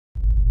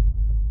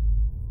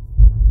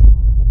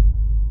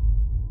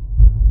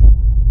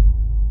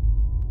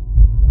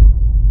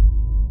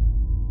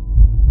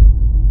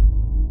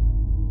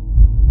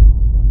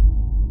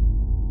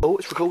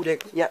Recording.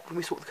 Yeah, can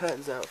we sort the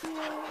curtains out?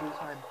 All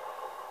time.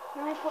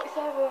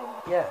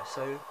 9:47. Yeah,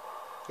 so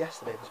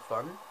yesterday was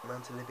fun.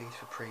 Ran to Libby's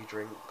for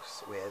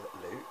pre-drinks with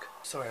Luke.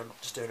 Sorry, I'm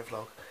just doing a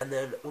vlog. And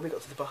then when we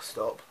got to the bus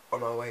stop,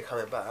 on our way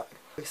coming back,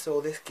 we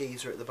saw this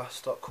geezer at the bus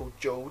stop called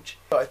George.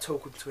 Started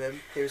talking to him.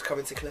 He was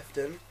coming to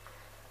Clifton.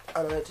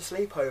 And I had to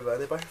sleep over,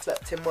 and they both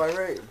slept in my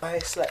room. I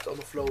slept on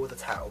the floor with a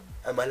towel,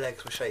 and my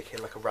legs were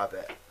shaking like a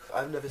rabbit.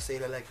 I've never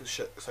seen her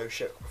legs so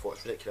shook before,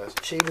 it's ridiculous.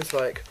 She was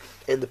like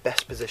in the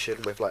best position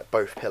with like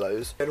both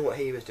pillows. I don't know what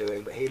he was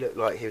doing, but he looked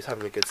like he was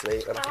having a good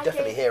sleep, and I could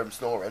definitely hear him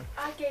snoring.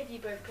 I gave you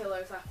both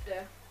pillows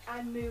after.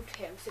 I moved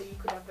him so you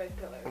could have both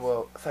pillows.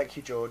 Well, thank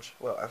you, George.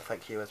 Well, and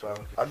thank you as well.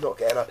 I'm not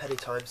getting up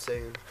anytime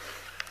soon.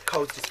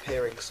 Cold's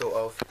disappearing, sort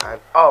of,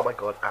 and oh my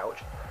god,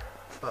 ouch.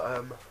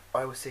 But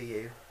I will see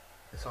you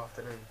this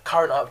afternoon.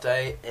 Current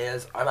update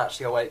is I'm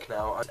actually awake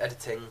now. I'm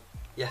editing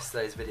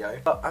yesterday's video,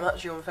 but I'm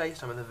actually on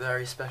FaceTime with a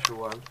very special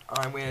one.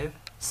 I'm with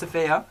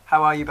Sophia.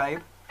 How are you,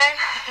 babe?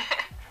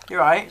 You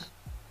right?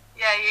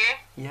 Yeah,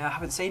 you? Yeah, I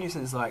haven't seen you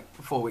since like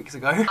 4 weeks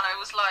ago. It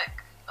was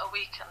like a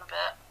week and a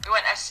bit. We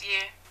went SU.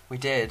 We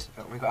did.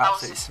 We got That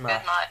absolutely was a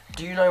smashed. good night.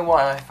 Do you know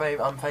why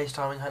I'm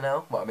FaceTiming her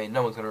now? Well, I mean,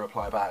 no one's going to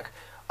reply back.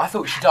 I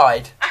thought she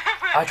died.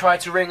 I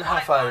tried to ring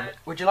her phone.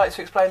 Would you like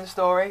to explain the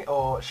story,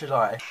 or should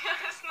I?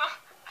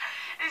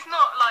 It's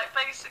not like,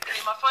 basically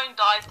my phone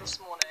died this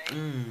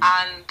morning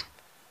and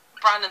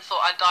Brandon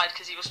thought I died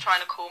because he was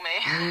trying to call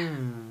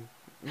me.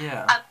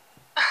 Yeah. And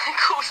I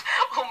called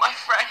all my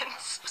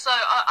friends. So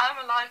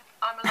I'm alive.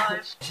 I'm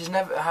alive.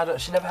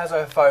 She never has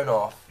her phone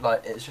off.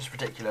 Like, it's just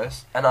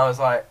ridiculous. And I was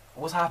like,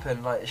 what's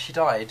happened? Like, she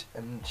died?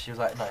 And she was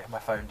like, no, my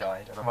phone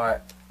died. And I'm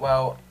like,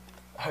 well,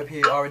 hope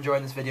you are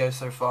enjoying this video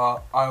so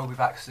far. I will be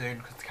back soon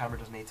because the camera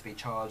does need to be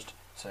charged.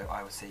 So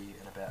I will see you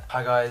in a bit.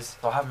 Hi guys.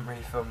 So I haven't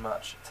really filmed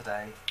much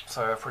today.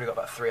 So I've probably got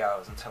about 3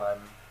 hours until I'm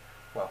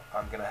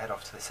going to head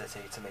off to the city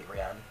to meet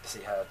Rianne to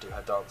see her do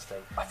her dance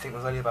thing. I think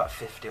there's only about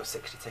 50 or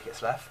 60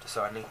 tickets left,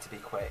 so I need to be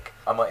quick.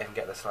 I might even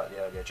get there slightly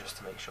earlier just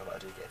to make sure that I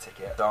do get a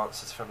ticket.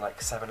 Dance is from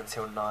like 7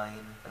 until 9,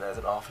 and there's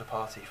an after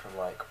party from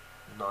like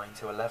 9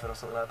 to 11 or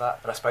something like that.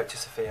 And I spoke to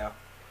Sophia,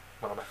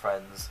 one of my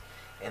friends,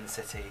 in the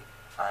city,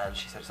 and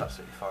she said it's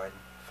absolutely fine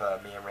for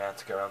me and Rianne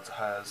to go around to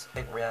hers. I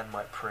think Rianne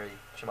might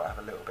she might have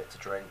a little bit to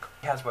drink.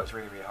 He has worked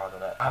really, really hard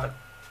on it.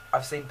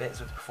 I've seen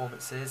bits of the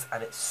performances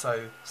and it's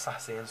so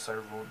sassy and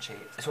so raunchy.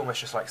 It's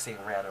almost just like seeing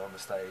Rihanna on the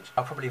stage.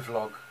 I'll probably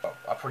vlog,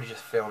 I'll probably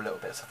just film little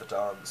bits of the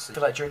dance. I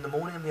feel like during the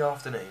morning and the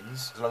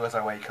afternoons, as long as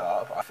I wake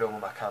up, I film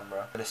on my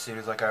camera. And as soon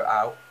as I go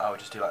out, I'll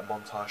just do like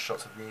montage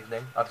shots of the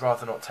evening. I'd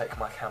rather not take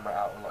my camera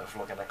out and like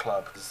vlog in a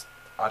club because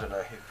I don't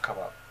know who could come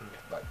up and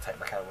like take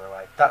my camera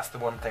away. That's the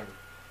one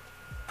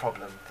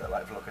problem that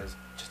like vloggers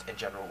just in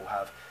general will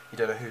have. You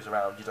don't know who's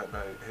around, you don't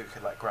know who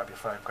could like grab your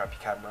phone, grab your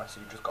camera, so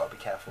you've just got to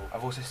be careful.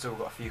 I've also still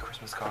got a few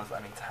Christmas cards that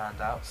I need to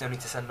hand out. Still need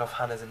to send off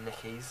Hannah's and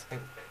Nikki's. I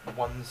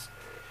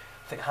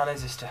think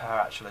Hannah's is to her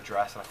actual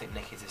address and I think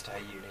Nikki's is to her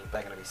uni.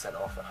 They're going to be sent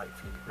off and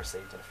hopefully be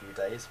received in a few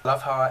days. I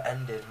love how I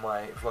ended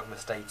my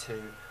Vlogmas Day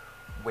 2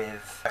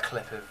 with a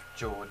clip of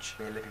George.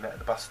 Me and Libby met at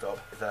the bus stop.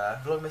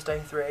 Vlogmas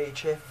Day 3,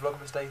 cheer for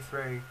Vlogmas Day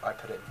 3. I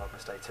put it in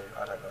Vlogmas Day 2,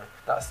 I don't know.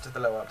 That's just the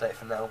little update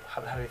for now.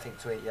 Haven't had anything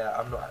to eat yet.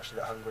 I'm not actually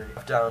that hungry.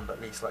 I've downed at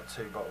least like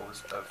 2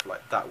 bottles of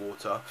like that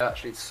water. I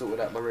actually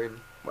sorted out my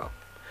room. Well,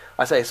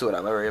 I say sorted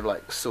out my room,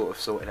 like sort of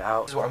sorting it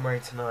out. This is what I'm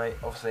wearing tonight.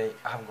 Obviously,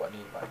 I haven't got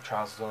any like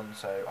trousers on,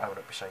 so I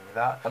wouldn't be showing you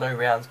that. I know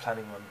Rianne's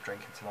planning on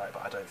drinking tonight,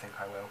 but I don't think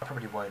I will. I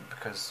probably won't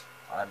because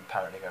I'm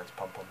apparently going to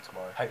Pom Pom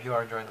tomorrow. Hope you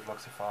are enjoying the vlog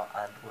so far,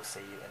 and we'll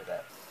see you in a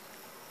bit.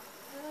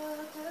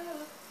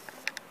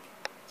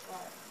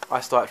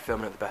 I started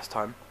filming at the best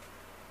time.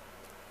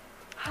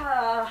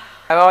 How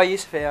are you,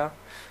 Sophia?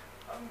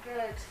 I'm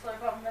good. Sorry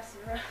about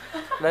messing around.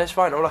 No, it's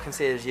fine. All I can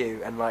see is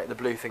you and like the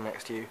blue thing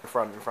next to you, in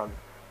front.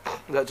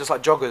 They're just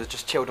like joggers,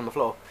 just chilled on the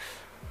floor.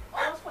 Oh,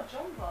 that's my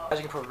jumper. As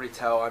you can probably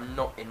tell, I'm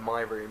not in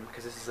my room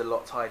because this is a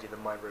lot tidier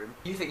than my room.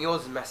 You think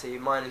yours is messy,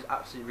 mine is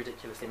absolutely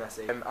ridiculously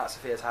messy. I'm at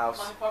Sophia's house.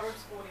 My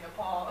room's falling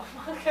apart.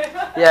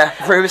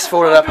 Yeah, room's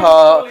falling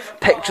apart,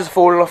 pictures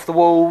falling off the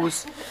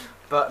walls.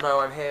 But no,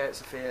 I'm here at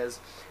Sophia's.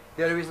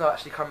 The only reason I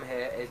actually come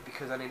here is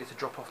because I needed to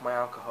drop off my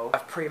alcohol.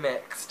 I've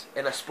pre-mixed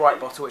in a Sprite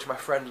bottle which my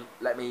friend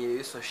let me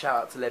use, so shout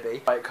out to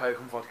Libby. Like Coke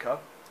and vodka.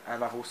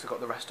 And I've also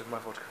got the rest of my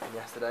vodka from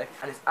yesterday.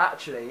 And it's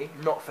actually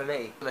not for me. I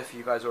don't know if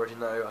you guys already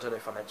know, I don't know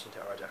if I mentioned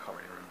it already, I can't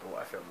really remember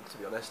what I filmed, to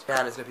be honest.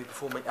 Rianne is going to be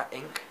performing at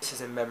Ink. This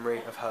is in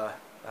memory of her,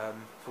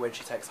 for when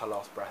she takes her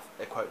last breath,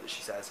 a quote that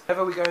she says.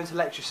 Whenever we go into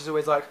lecture, she's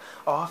always like,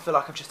 oh, I feel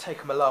like I've just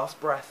taken my last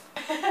breath.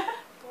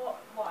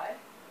 What? Why?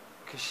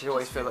 Because she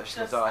always feels like she's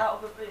going to die. Out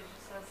of the blue,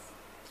 she says,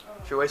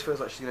 oh. She always feels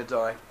like she's going to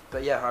die.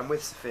 But yeah, I'm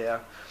with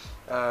Sophia,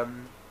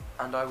 and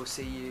I will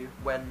see you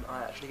when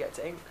I actually get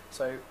to Ink.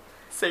 So,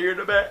 see you in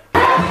a bit.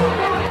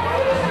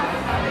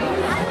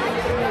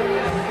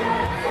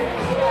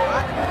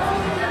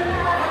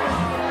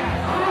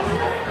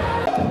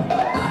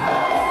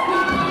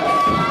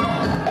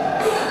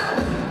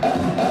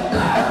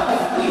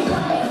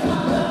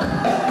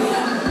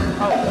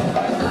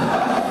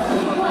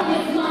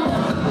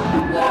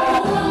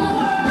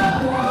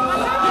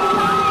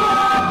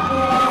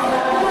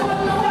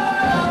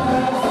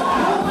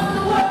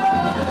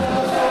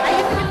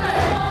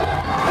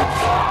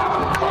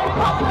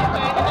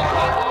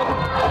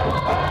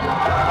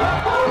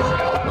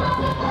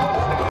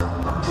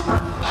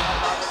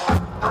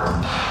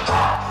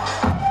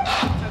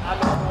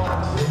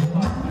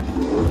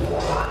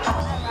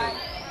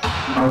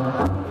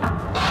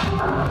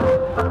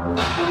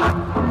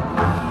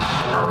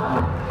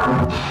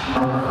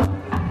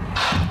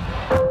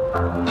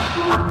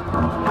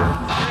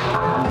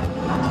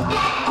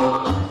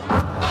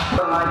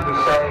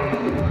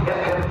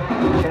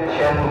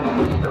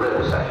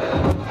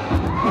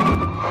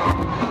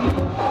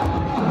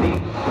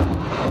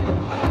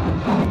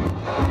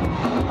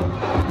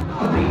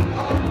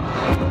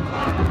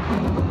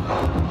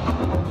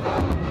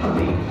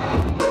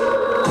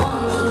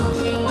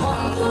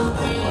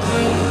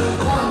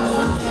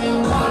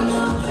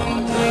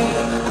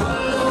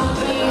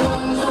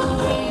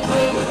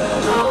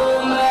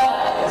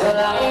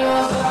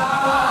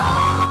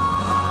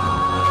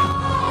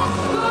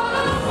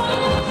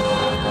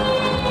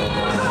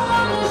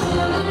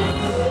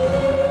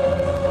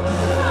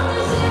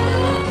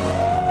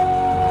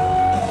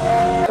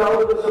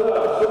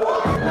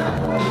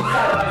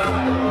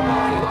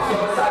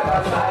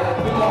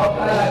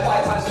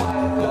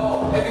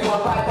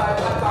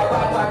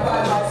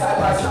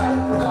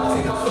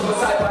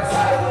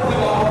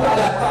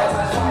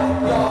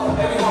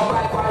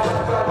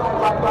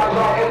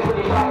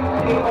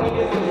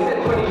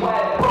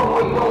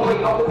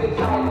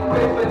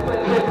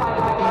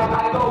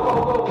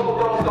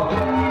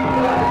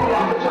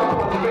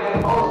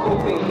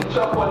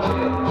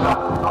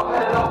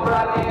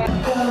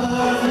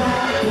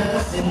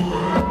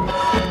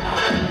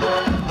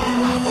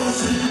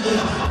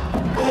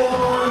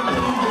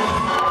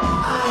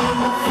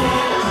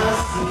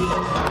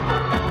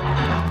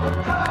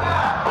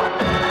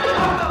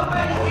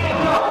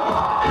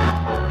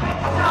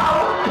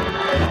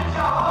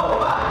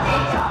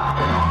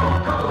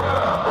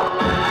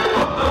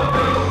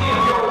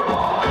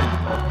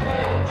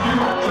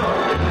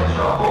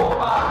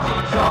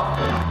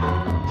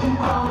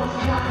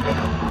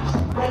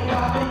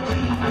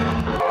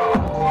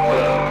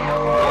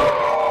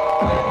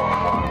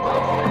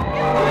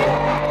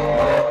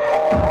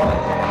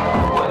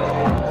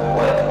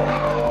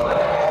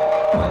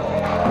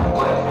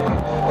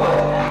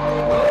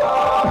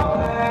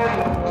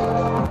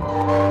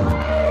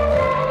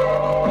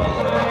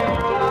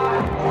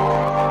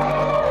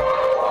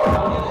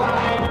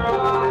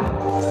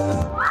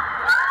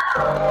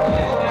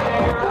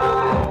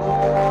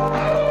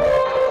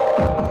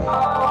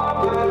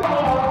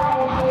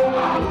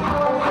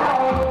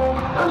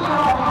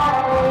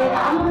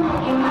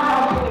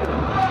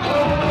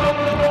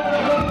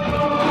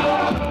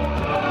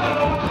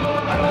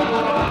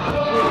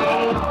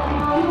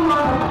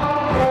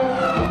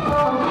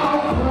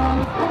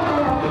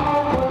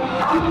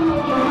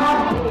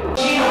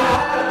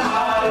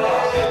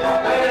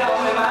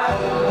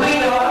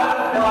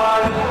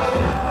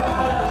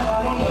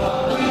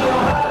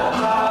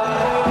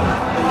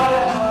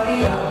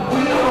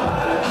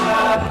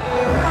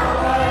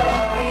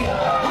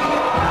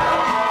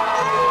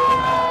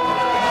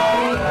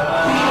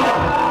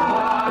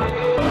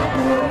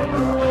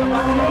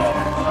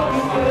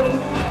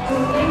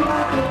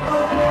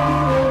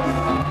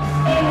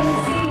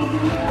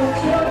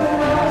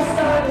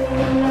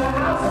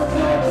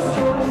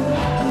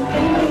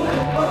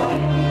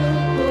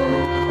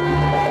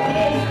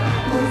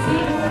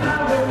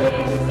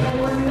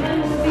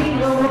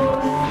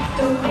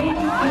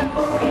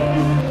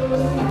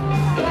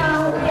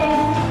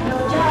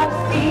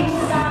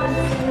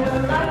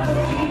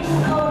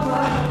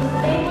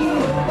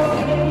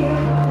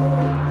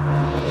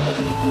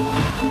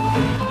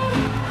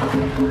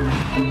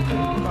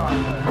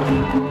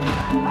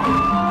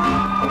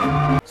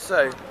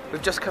 So,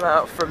 we've just come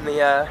out from the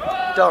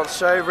dance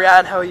show.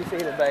 Rianne, how are you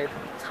feeling, babe?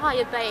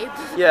 Tired, babe.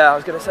 Yeah, I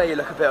was going to say you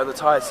look a bit on the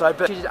tired side,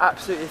 but she did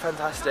absolutely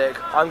fantastic.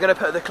 I'm going to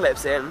put the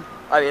clips in.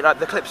 I mean, like,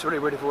 the clips really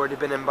would have already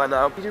been in by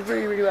now. You did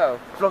really, really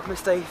well.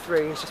 Vlogmas Day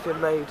 3 has just been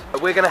made.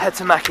 We're going to head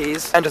to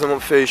Mackey's. Anne doesn't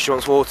want food, she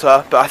wants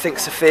water, but I think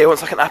Sophia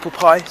wants like an apple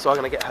pie, so I'm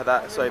going to get her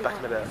that, so back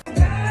in a bit.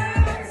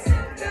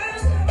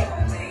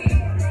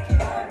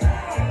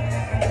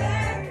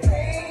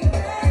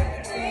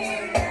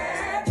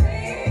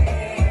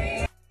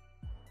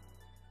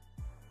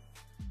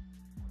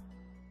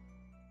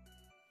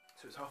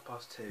 So it's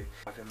 2:30.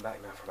 I've been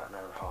back now for about an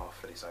hour and a half,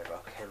 fully sober.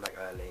 I came back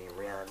early.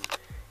 Rianne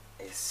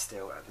is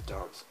still at the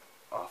dance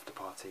after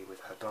party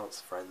with her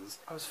dance friends.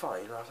 I was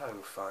fine, I was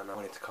having fun. I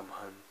wanted to come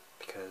home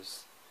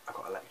because I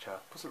got a lecture. I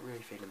wasn't really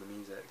feeling the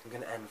music. I'm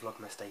going to end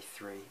Vlogmas Day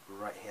 3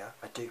 right here.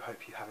 I do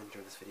hope you have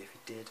enjoyed this video. If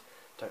you did,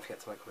 don't forget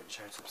to like, comment,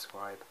 share and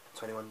subscribe.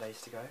 21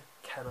 days to go.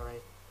 Can I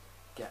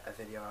get a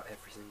video out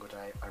every single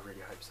day? I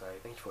really hope so.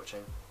 Thank you for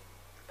watching,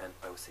 and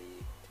I will see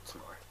you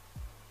tomorrow.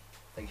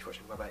 Thank you for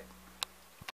watching. Bye bye.